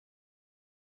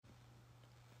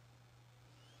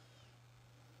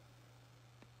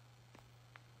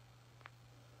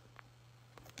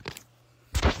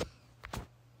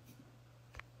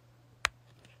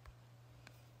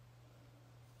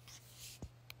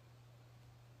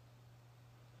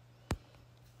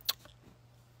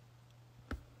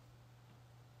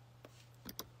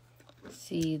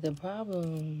See, the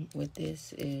problem with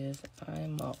this is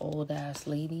I'm an old ass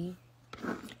lady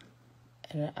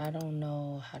and I don't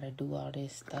know how to do all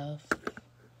this stuff.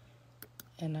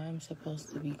 And I'm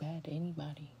supposed to be bad to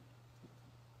anybody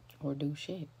or do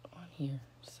shit on here.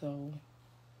 So,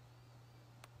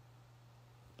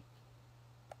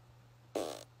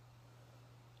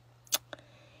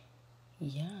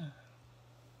 yeah.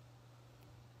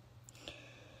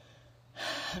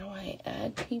 How do I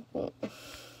add people? I'm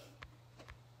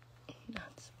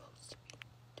not supposed to be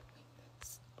doing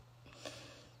this.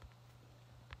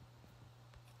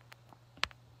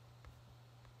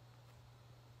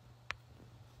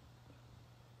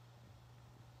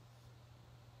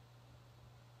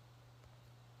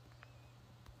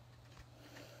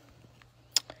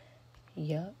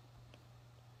 Yep.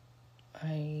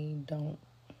 I don't.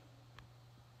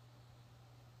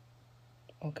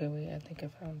 Okay, wait, I think I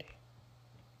found it.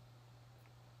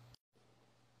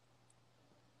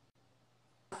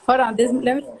 Hold on,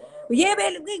 let me. Yeah,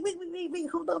 baby, wait,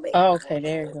 hold on, baby. Oh, okay,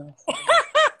 there you go.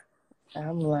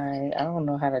 I'm like, I don't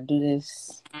know how to do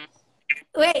this.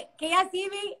 Wait, can y'all see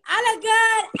me? I look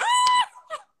good.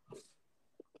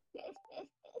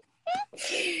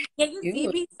 Can you see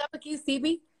me? Someone, can you see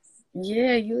me?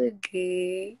 Yeah, you look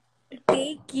good.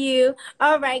 Thank you.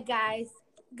 All right, guys.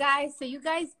 So you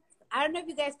guys, I don't know if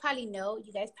you guys probably know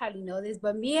this,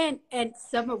 but me and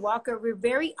Summer Walker, we're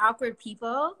very awkward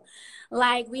people.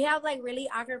 Like, we have like really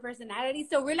awkward personalities.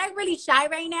 So we're like really shy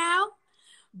right now,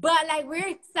 but like we're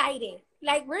excited.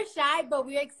 Like, we're shy, but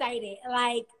we're excited.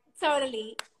 Like,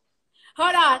 totally.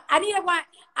 Hold on. I need a wine.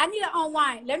 I need a on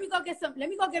wine. Let me go get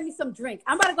me some drink.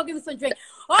 I'm about to go get me some drink.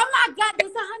 Oh my God,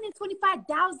 there's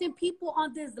 125,000 people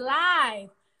on this live.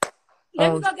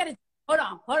 Let me go get it. Hold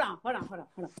on.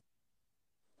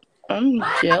 I'm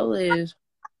jealous.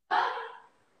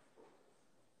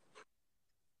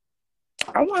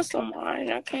 I want some wine.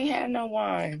 I can't have no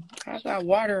wine. I got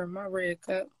water in my red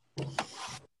cup.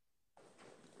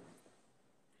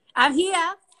 I'm here.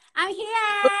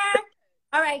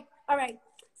 All right.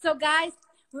 So, guys,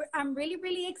 I'm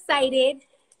really excited.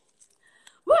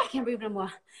 Woo, I can't breathe no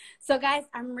more. So, guys,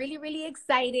 I'm really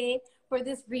excited for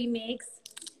this remix.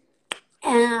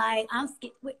 And I'm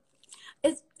scared. Wait,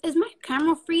 is my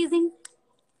camera freezing?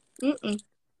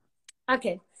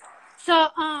 Okay. So,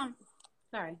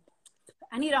 sorry.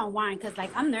 I need on wine because, like,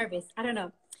 I'm nervous. I don't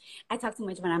know. I talk too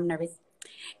much when I'm nervous.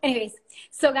 Anyways,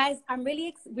 so guys,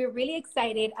 we're really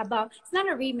excited about. It's not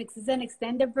a remix. It's an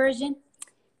extended version.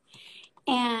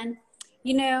 And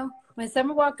you know, when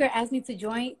Summer Walker asked me to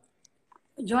join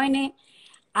it,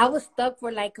 I was stuck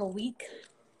for like a week.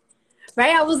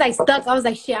 Right? I was like stuck. I was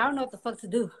like, shit, I don't know what the fuck to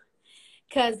do.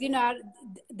 Cause you know,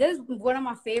 this is one of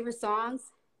my favorite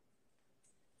songs.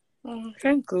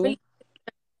 Thank you. Really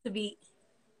to be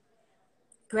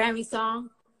Grammy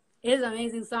song. It is an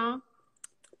amazing song.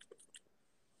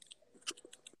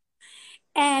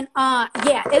 And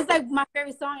yeah, it's like my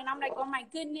favorite song. And I'm like, oh my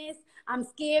goodness, I'm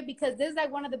scared because this is like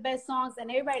one of the best songs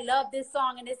and everybody love this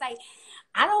song. And it's like,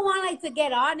 I don't want like to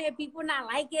get on it, people not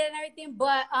like it and everything,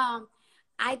 but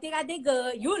I think I did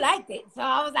good. You liked it. So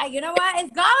I was like, you know what?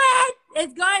 It's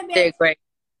going, bitch. They're great.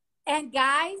 And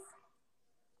guys,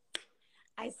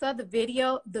 I saw the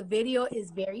video. The video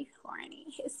is very horny.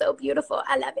 It's so beautiful.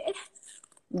 I love it.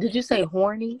 Did you say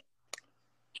horny?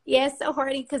 Yeah, it's so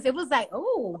horny because it was like,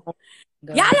 oh,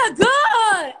 y'all look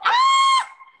good.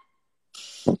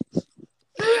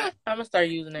 I'm gonna start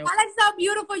using it. Y'all look so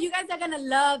beautiful. You guys are gonna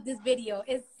love this video.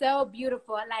 It's so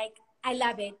beautiful. Like, I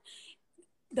love it.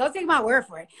 Don't take my word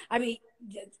for it. I mean,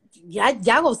 y'all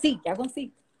gonna see. Y'all gonna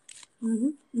see.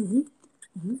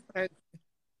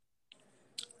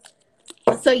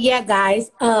 So yeah, guys.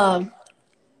 I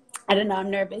don't know. I'm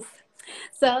nervous.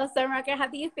 So, Summer Walker, how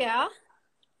do you feel?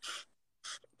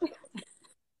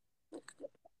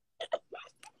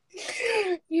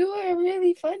 You are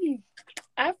really funny.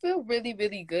 I feel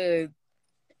really good.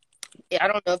 I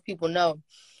don't know if people know.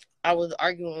 I was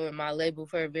arguing with my label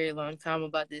for a very long time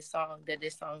about this song, that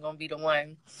this song gonna be the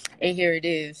one. And here it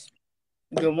is.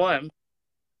 The one.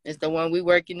 It's the one we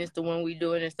working, it's the one we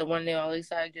doing, it's the one they all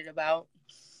excited about.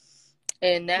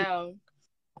 And now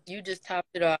you just topped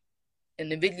it off.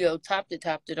 And the video topped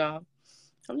it off.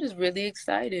 I'm just really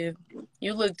excited.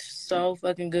 You looked so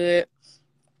fucking good.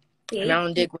 And I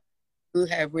don't dig you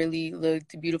have really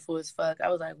looked beautiful as fuck. I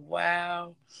was like,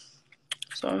 wow.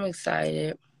 So I'm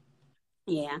excited.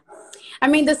 Yeah. I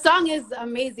mean, the song is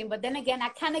amazing, but then again, I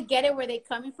kind of get it where they're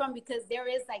coming from because there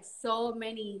is like so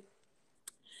many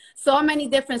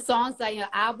different songs on your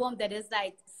album that is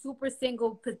like super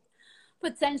single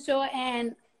potential.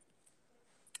 And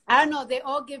I don't know, they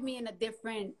all give me in a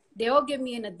different they all get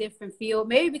me in a different feel.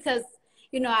 Maybe because,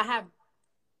 I have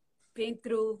been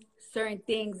through certain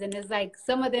things, and it's like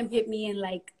some of them hit me in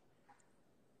like,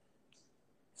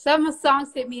 some songs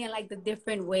hit me in like the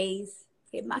different ways,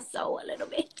 hit my soul a little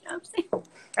bit. You know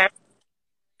what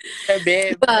A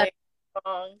bit I'm saying? play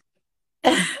song.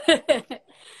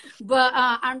 But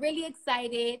I'm really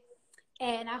excited,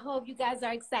 and I hope you guys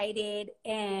are excited.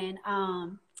 And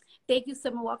thank you,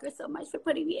 Summer Walker, so much for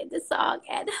putting me in this song.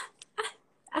 And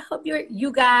I hope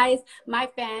you guys, my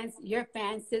fans, your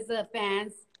fans, SZA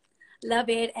fans, love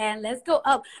it. And let's go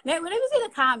up. Let me see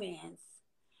the comments.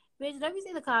 Bitch, let me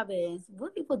see the comments.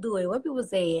 What people doing? What people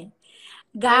saying? Oh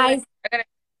wait, Guys, I gotta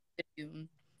tell you.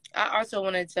 I also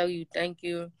want to tell you thank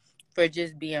you for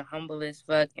just being humble as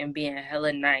fuck and being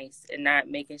hella nice and not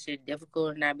making shit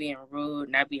difficult, not being rude,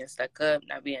 not being stuck up,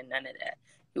 not being none of that.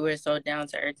 You were so down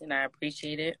to earth, and I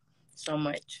appreciate it so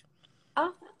much.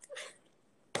 oh,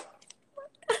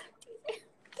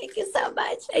 thank you so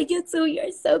much. And you too.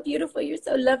 You're so beautiful. You're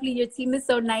so lovely. Your team is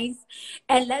so nice.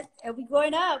 And we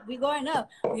going up. We going up.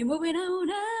 We moving on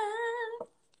up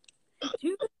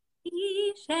to the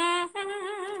shine.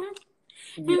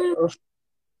 Yeah.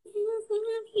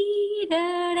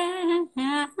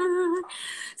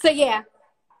 So yeah.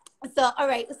 So all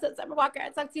right. So Summer Walker,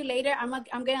 I'll talk to you later. I'm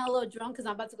getting a little drunk because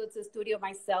I'm about to go to the studio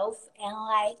myself. And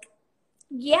like,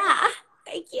 yeah.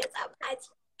 Thank you so much.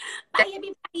 Bye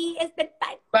everybody. It's been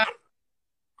fun. Bye.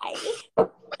 Bye.